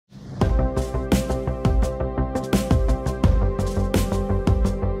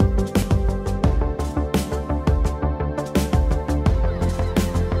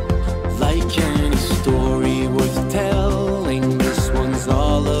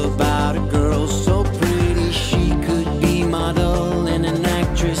about a girl so pretty she could be model and an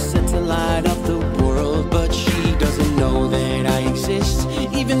actress set to light up the world. But she doesn't know that I exist,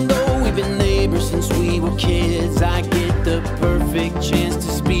 even though we've been neighbors since we were kids. I get the perfect chance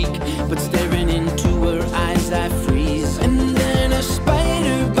to speak, but staring into her eyes I freeze. And then a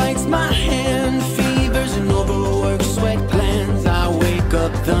spider bites my hand, fevers and overworked sweat glands. I wake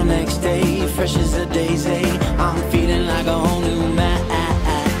up the next day, fresh as a daisy. I'm feeling like a whole new man.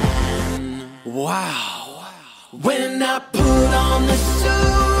 Wow. When I put on the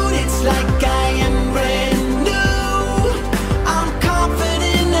suit, it's like I am brand new. I'm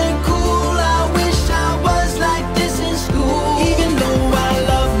confident and cool. I wish I was like this in school. Even though I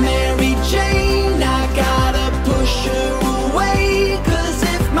love Mary Jane, I gotta push her away. 'Cause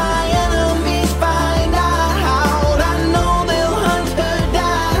if my enemies find out, I know they'll hunt her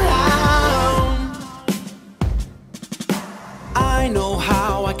down. I know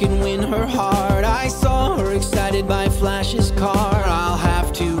how I can win her heart. I saw her excited by Flash's car. I'll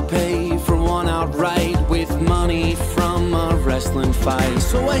have to pay for one outright with money from a wrestling fight.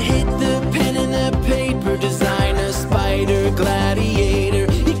 So I hit the pen and the paper, design a spider gladiator.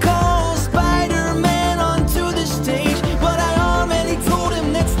 He calls Spider-Man onto the stage, but I already told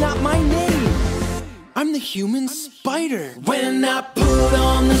him that's not my name. I'm the human spider. When I put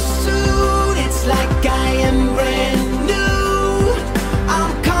on the suit, it's like I am brand new.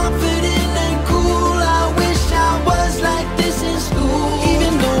 I'm confident and cool. I wish I was like this in school.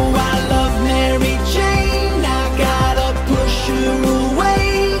 Even though I love Mary Jane, I gotta push her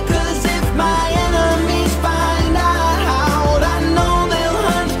away. 'Cause if my enemies find out, I know they'll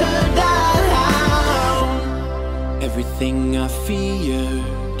hunt her down. Everything I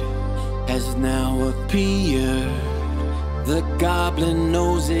feared has now appeared. The goblin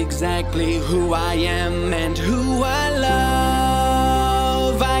knows exactly who I am and who I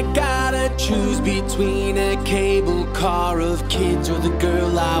love. I gotta choose between a cable car of kids or the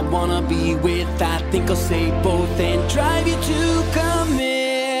girl I wanna be with. I think I'll say both and drive you to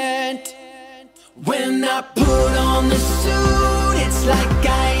commit. When I put on the suit, it's like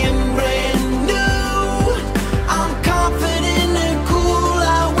I am brand new. I'm confident and cool.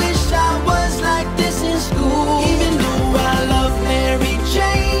 I wish I was like this in school. Even though I love Mary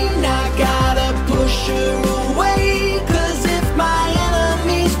Jane, I gotta push her away. 'Cause if my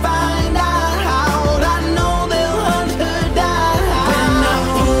enemies find out, I know they'll hunt her down. When I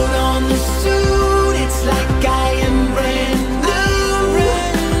put on the suit, it's like I am brand new.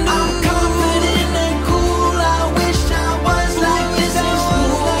 I'm confident and cool. I wish I was like this in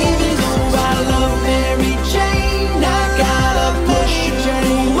school. Even though I love Mary Jane, I gotta push her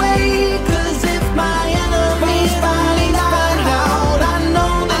away. 'Cause if my enemies find out, I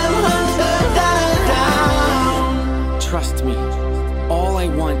know they'll hunt her down. Trust me, all I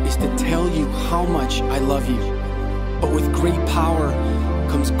want is to tell you how much I love you. But with great power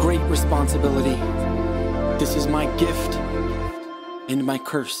comes great responsibility. This is my gift and my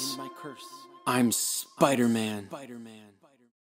curse. I'm Spider-Man.